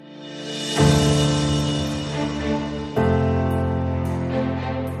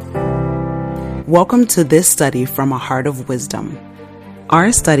Welcome to this study from A Heart of Wisdom.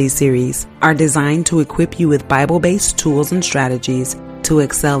 Our study series are designed to equip you with Bible-based tools and strategies to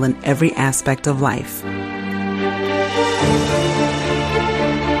excel in every aspect of life.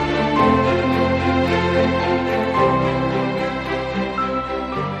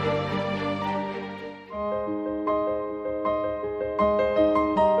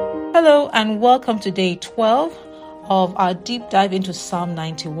 Hello and welcome to day 12 of our deep dive into Psalm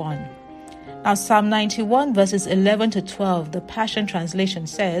 91. Now, Psalm 91 verses 11 to 12, the Passion Translation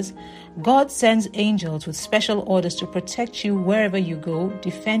says, God sends angels with special orders to protect you wherever you go,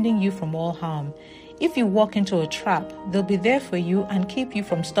 defending you from all harm. If you walk into a trap, they'll be there for you and keep you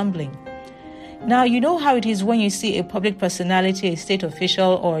from stumbling. Now, you know how it is when you see a public personality, a state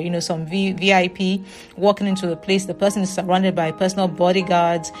official, or, some VIP walking into a place. The person is surrounded by personal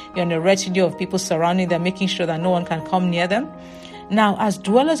bodyguards. You're in a retinue of people surrounding them, making sure that no one can come near them. Now, as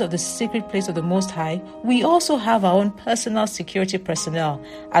dwellers of the secret place of the Most High, we also have our own personal security personnel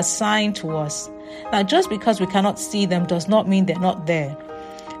assigned to us. Now, just because we cannot see them does not mean they're not there.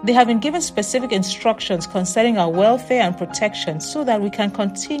 They have been given specific instructions concerning our welfare and protection so that we can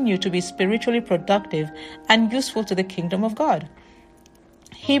continue to be spiritually productive and useful to the kingdom of God.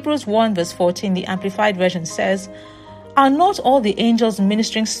 Hebrews 1 verse 14, the Amplified Version says, "Are not all the angels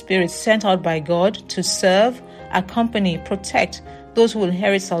ministering spirits sent out by God to serve, accompany, protect those who will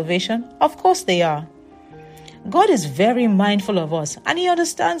inherit salvation? Of course they are." God is very mindful of us, and He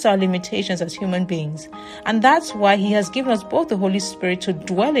understands our limitations as human beings. And that's why He has given us both the Holy Spirit to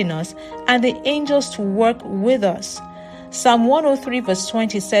dwell in us and the angels to work with us. Psalm 103 verse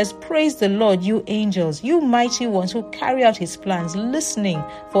 20 says, "Praise the Lord, you angels, you mighty ones who carry out His plans, listening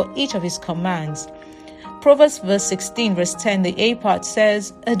for each of His commands." Proverbs verse 16 verse 10, the A part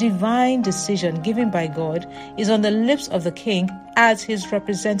says, "A divine decision given by God is on the lips of the king as his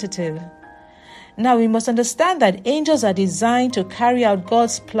representative." Now we must understand that angels are designed to carry out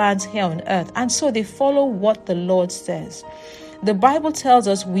God's plans here on earth, and so they follow what the Lord says. The Bible tells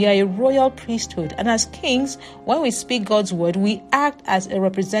us we are a royal priesthood, and as kings, when we speak God's word, we act as a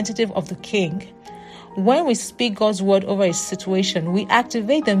representative of the king. When we speak God's word over a situation, we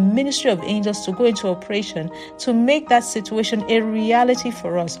activate the ministry of angels to go into operation to make that situation a reality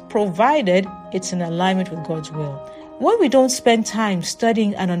for us, provided it's in alignment with God's will. When we don't spend time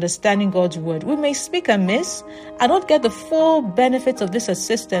studying and understanding God's word, we may speak amiss and not get the full benefits of this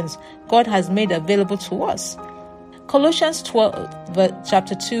assistance God has made available to us. Colossians 12,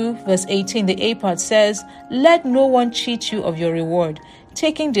 chapter 2, verse 18, the A part says, "Let no one cheat you of your reward,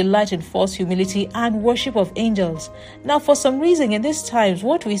 taking delight in false humility and worship of angels." Now, for some reason in these times,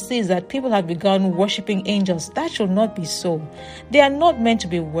 what we see is that people have begun worshiping angels. That should not be so. They are not meant to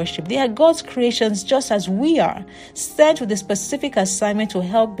be worshipped. They are God's creations just as we are, sent with a specific assignment to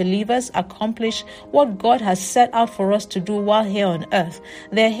help believers accomplish what God has set out for us to do while here on earth.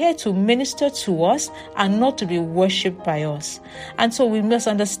 They're here to minister to us and not to be worshipped by us. And so we must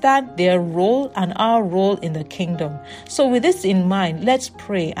understand their role and our role in the kingdom. So with this in mind, let's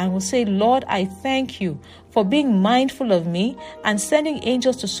pray and we'll say, "Lord, I thank you for being mindful of me and sending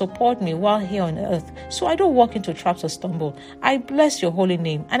angels to support me while here on earth so I don't walk into traps or stumble. I bless your holy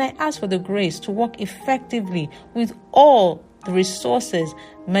name and I ask for the grace to walk effectively with all the resources,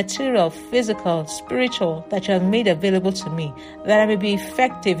 material, physical, spiritual, that you have made available to me, that I may be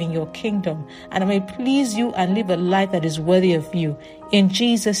effective in your kingdom and I may please you and live a life that is worthy of you. In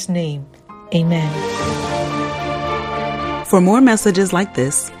Jesus' name, amen." For more messages like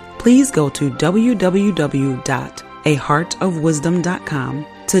this, please go to www.aheartofwisdom.com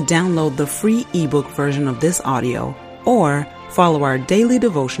to download the free ebook version of this audio, or follow our daily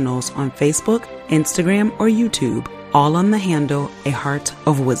devotionals on Facebook, Instagram, or YouTube, all on the handle A Heart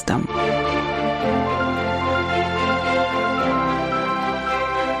of Wisdom.